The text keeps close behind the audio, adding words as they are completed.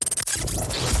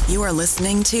You are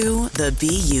listening to the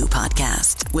BU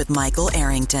Podcast with Michael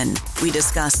Arrington. We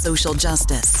discuss social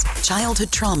justice, childhood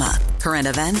trauma, current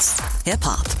events,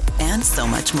 hip-hop, and so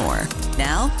much more.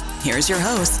 Now, here's your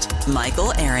host,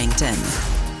 Michael Arrington.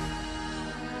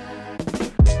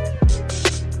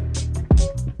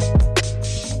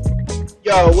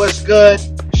 Yo, what's good?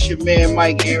 It's your man,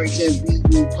 Mike Arrington,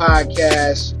 BU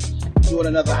Podcast, doing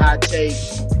another hot take.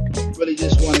 Really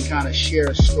just want to kind of share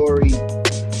a story.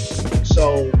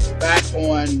 So, back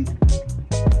on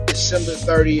December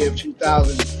 30th,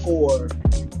 2004,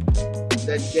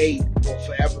 that date will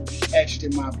forever be etched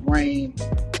in my brain.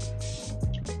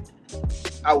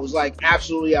 I was like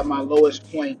absolutely at my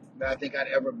lowest point that I think I'd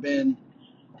ever been.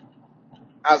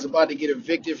 I was about to get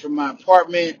evicted from my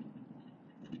apartment.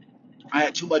 I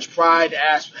had too much pride to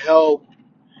ask for help,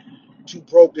 too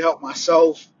broke to help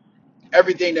myself.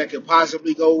 Everything that could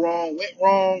possibly go wrong went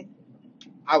wrong.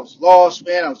 I was lost,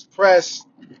 man. I was depressed.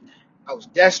 I was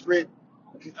desperate.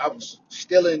 I was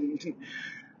stealing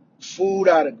food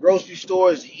out of grocery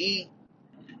stores to eat.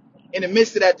 In the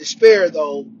midst of that despair,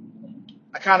 though,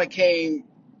 I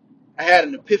had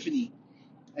an epiphany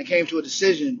and came to a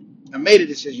decision. I made a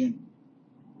decision.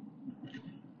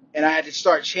 And I had to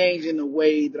start changing the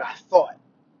way that I thought.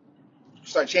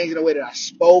 Start changing the way that I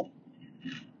spoke.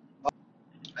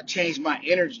 I changed my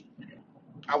energy.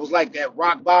 I was like that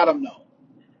rock bottom, though.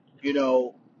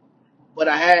 But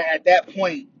at that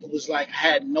point, it was like I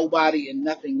had nobody and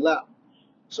nothing left.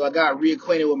 So I got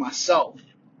reacquainted with myself.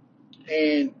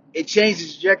 And it changed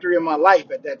the trajectory of my life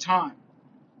at that time.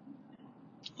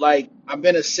 Like, I've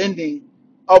been ascending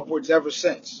upwards ever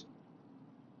since.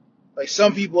 Like,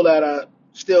 some people that are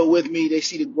still with me, they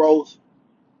see the growth.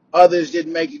 Others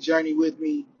didn't make the journey with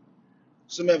me.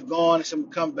 Some have gone, some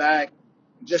have come back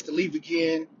just to leave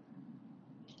again.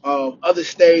 Others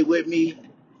stayed with me.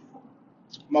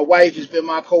 My wife has been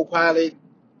my co-pilot.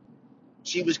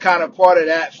 She was kind of part of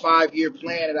that 5-year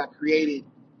plan that I created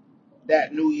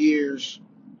that New Year's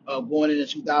going into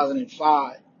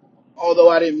 2005. Although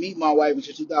I didn't meet my wife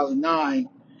until 2009,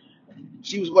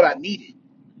 she was what I needed.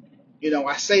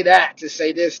 I say that to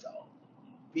say this, though.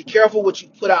 Be careful what you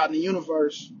put out in the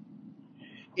universe.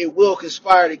 It will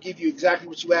conspire to give you exactly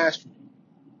what you asked for.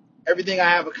 Everything I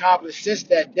have accomplished since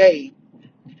that day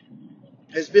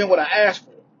has been what I asked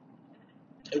for.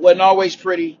 It wasn't always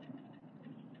pretty.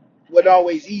 It wasn't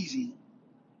always easy.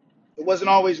 It wasn't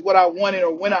always what I wanted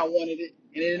or when I wanted it.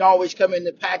 And it didn't always come in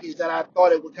the package that I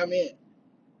thought it would come in.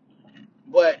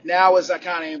 But now as I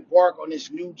kind of embark on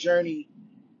this new journey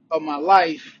of my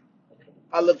life,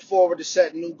 I look forward to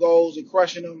setting new goals and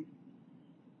crushing them.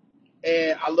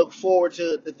 And I look forward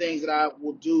to the things that I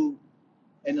will do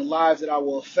and the lives that I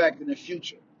will affect in the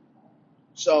future.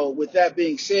 So with that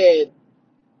being said,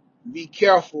 be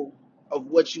careful of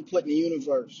what you put in the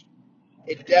universe.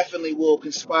 It definitely will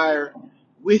conspire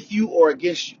with you or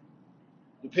against you,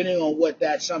 depending on what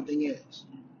that something is,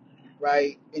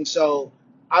 right? And so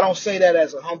I don't say that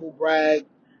as a humble brag.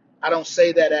 I don't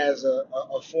say that as a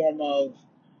form of,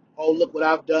 oh, look what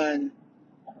I've done,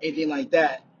 anything like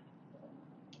that.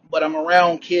 But I'm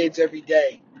around kids every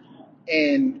day,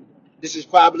 and this is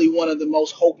probably one of the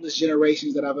most hopeless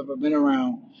generations that I've ever been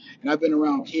around. And I've been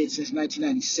around kids since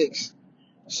 1996.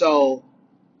 So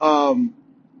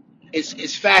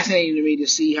it's fascinating to me to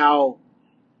see how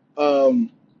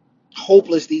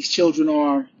hopeless these children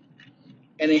are,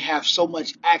 and they have so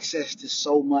much access to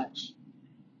so much,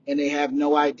 and they have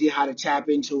no idea how to tap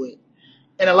into it.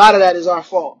 And a lot of that is our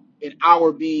fault, in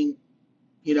our being,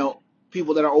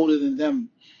 people that are older than them,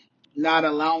 not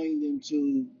allowing them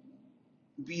to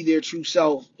be their true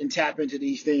self and tap into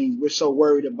these things. We're so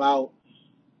worried about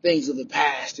things of the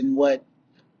past and what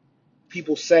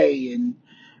people say and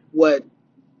what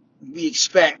we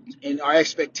expect, and our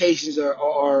expectations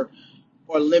are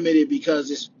limited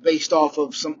because it's based off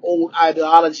of some old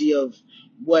ideology of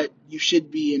what you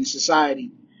should be in society.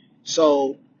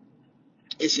 So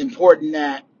it's important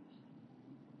that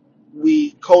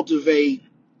we cultivate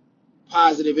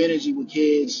positive energy with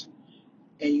kids,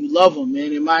 and you love them,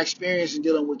 man. In my experience in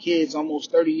dealing with kids, almost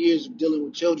 30 years of dealing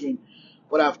with children,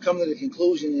 what I've come to the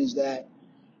conclusion is that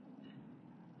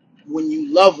when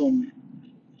you love them,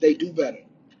 they do better.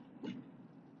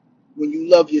 When you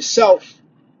love yourself,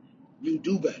 you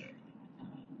do better.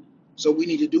 So we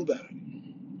need to do better.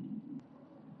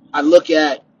 I look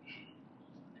at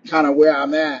kind of where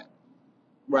I'm at,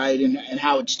 right, and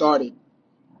how it started,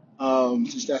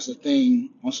 since that's a thing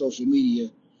on social media.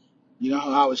 You know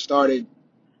how it started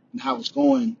and how it's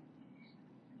going.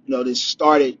 This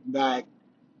started back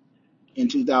in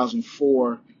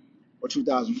 2004 or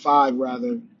 2005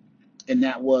 rather, and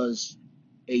that was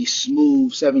a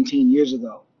smooth 17 years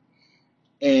ago.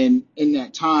 And in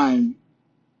that time,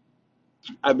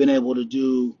 I've been able to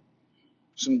do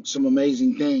some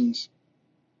amazing things.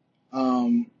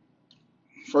 Um,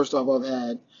 First off,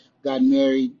 gotten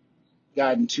married,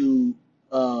 gotten two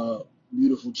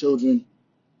beautiful children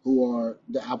who are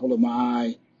the apple of my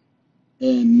eye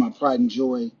and my pride and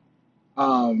joy.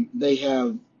 They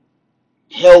have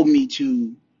held me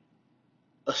to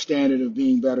a standard of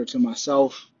being better to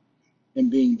myself and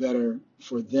being better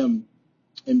for them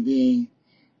and being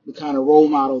the kind of role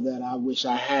model that I wish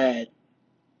I had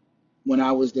when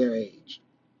I was their age,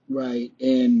 right?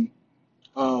 And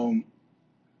um,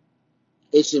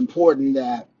 it's important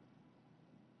that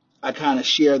I kind of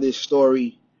share this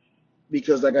story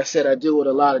because, like I said, I deal with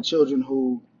a lot of children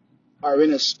who are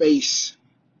in a space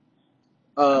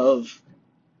of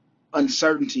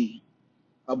uncertainty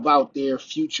about their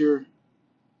future,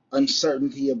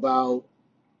 uncertainty about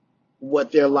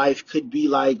what their life could be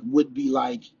like, would be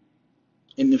like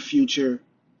in the future.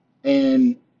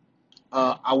 And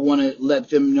I want to let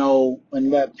them know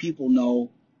and let people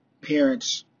know,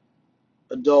 parents,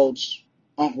 adults,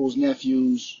 uncles,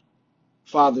 nephews,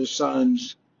 fathers,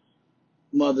 sons,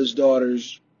 mothers,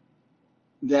 daughters,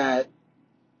 that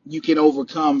you can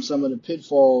overcome some of the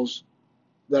pitfalls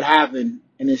that happen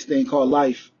in this thing called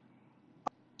life.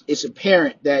 It's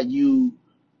apparent that you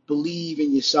believe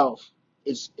in yourself.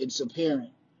 It's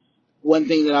apparent. One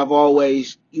thing that I've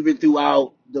always, even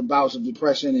throughout the bouts of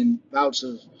depression and bouts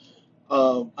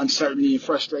of uncertainty and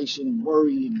frustration and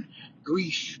worry and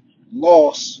grief,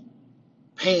 loss,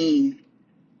 pain,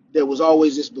 there was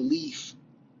always this belief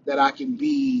that I can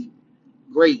be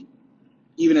great.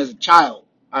 Even as a child,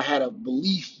 I had a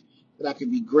belief that I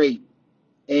could be great.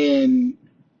 And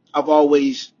I've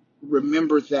always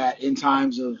remembered that in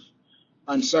times of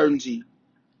uncertainty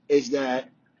is that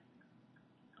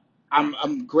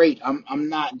I'm great. I'm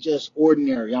not just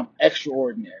ordinary. I'm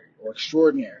extraordinary or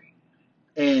extraordinary.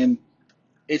 And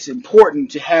it's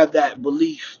important to have that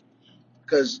belief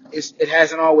because it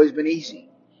hasn't always been easy,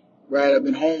 right? I've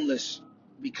been homeless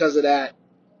because of that,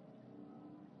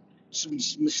 some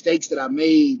mistakes that I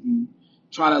made and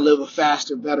trying to live a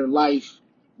faster, better life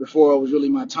before it was really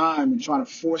my time and trying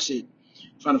to force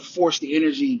the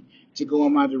energy to go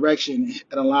in my direction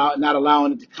and not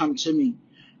allowing it to come to me.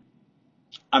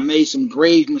 I made some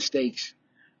grave mistakes,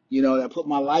 that put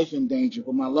my life in danger,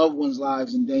 put my loved ones'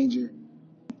 lives in danger,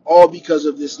 all because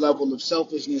of this level of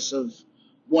selfishness of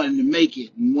wanting to make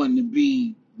it and wanting to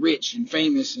be rich and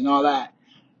famous and all that.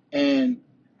 And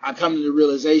I come to the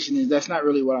realization is that's not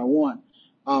really what I want.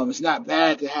 It's not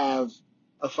bad to have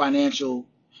financial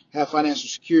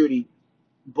security,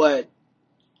 but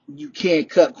you can't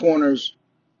cut corners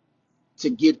to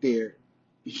get there.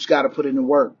 You just got to put in the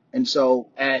work. And so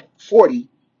at 40,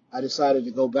 I decided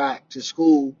to go back to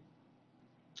school.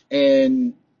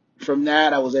 And from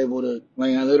that, I was able to,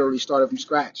 I literally started from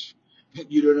scratch.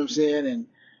 You know what I'm saying? And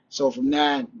so from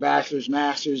that, bachelor's,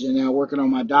 master's, and now working on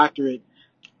my doctorate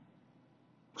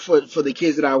for the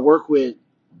kids that I work with,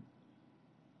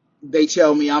 they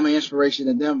tell me I'm an inspiration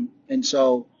to them. And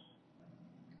so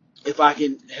if I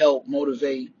can help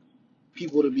motivate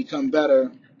people to become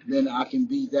better, then I can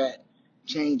be that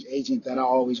change agent that I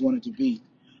always wanted to be.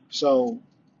 So,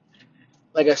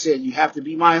 like I said, you have to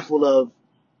be mindful of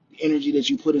the energy that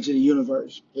you put into the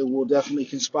universe. It will definitely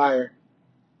conspire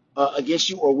against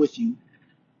you or with you.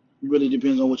 It really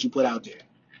depends on what you put out there.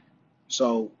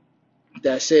 So,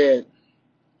 that said,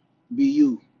 be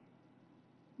you.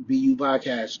 Be you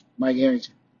podcast. Mike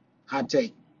Harrington. Hot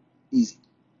take. Easy.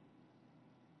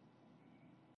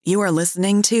 You are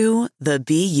listening to the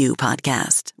Be You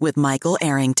podcast with Michael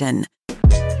Arrington.